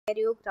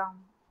Karyogram.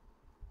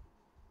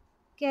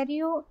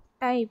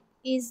 Karyotype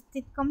is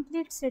the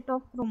complete set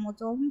of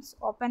chromosomes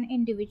of an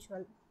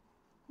individual,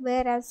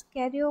 whereas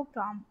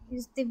karyogram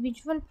is the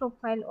visual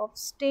profile of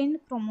stained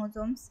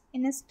chromosomes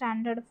in a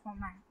standard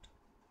format.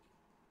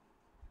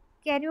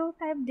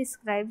 Karyotype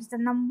describes the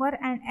number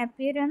and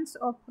appearance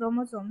of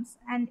chromosomes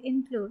and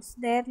includes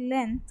their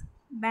length,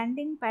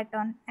 bending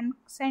pattern, and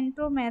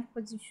centromere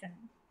position,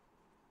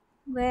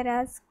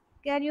 whereas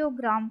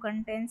karyogram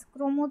contains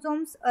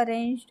chromosomes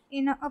arranged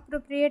in an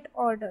appropriate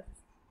order.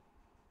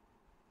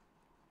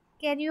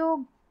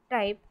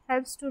 Karyotype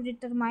helps to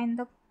determine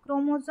the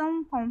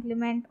chromosome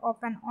complement of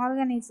an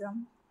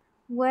organism,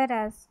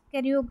 whereas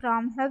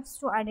karyogram helps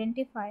to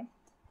identify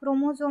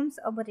chromosomes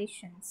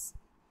aberrations.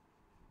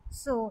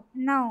 So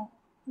now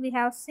we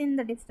have seen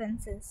the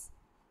differences.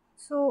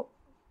 So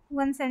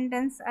one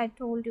sentence I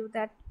told you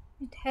that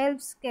it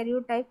helps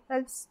karyotype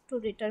helps to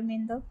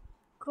determine the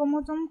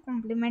chromosome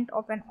complement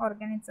of an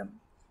organism.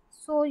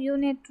 So you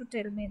need to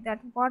tell me that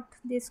what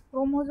this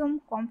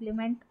chromosome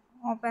complement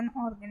of an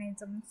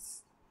organism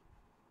is.